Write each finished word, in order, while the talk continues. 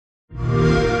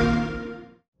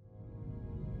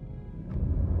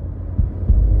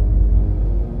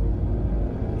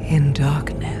In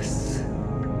darkness,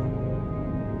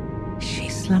 she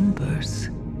slumbers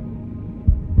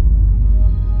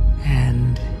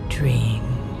and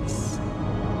dreams.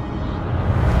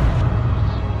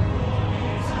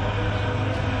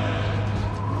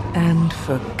 And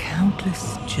for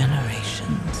countless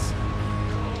generations,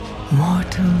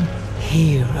 mortal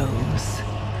heroes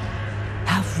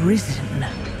have risen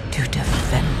to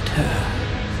defend her.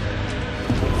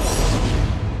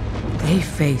 They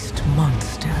faced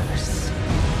monsters,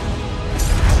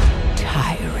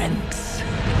 tyrants,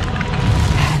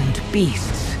 and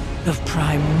beasts of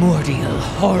primordial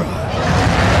horror.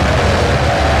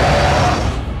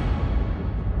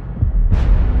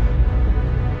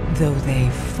 Though they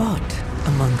fought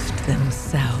amongst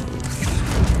themselves,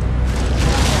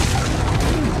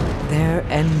 their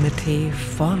enmity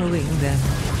following them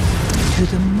to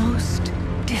the most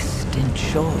distant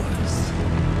shores.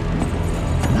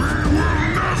 We will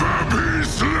never be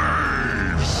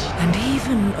slaves! And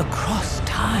even across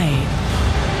time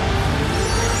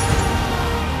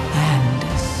and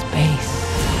space,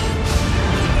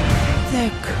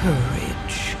 their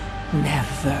courage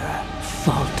never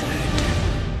faltered.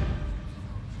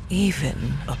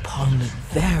 Even upon the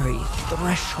very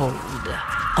threshold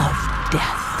of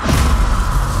death.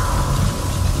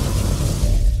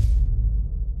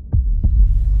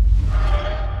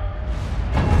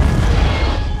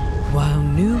 While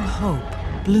new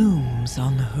hope blooms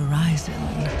on the horizon,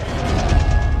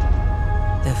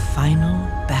 the final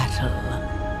battle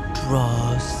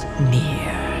draws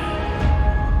near.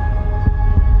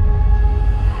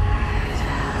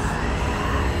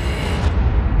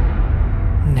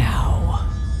 Now,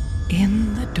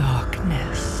 in the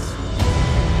darkness,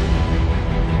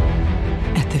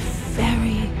 at the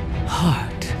very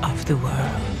heart of the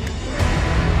world,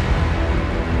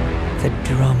 the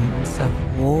drums of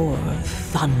war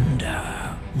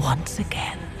thunder once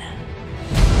again.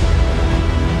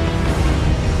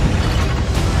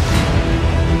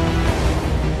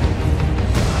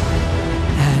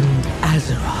 And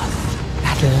Azeroth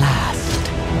at last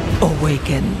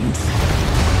awakens.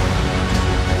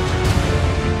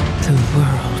 The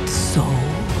world's soul,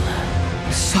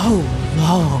 so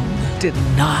long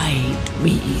denied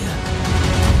me,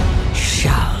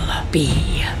 shall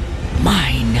be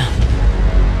mine.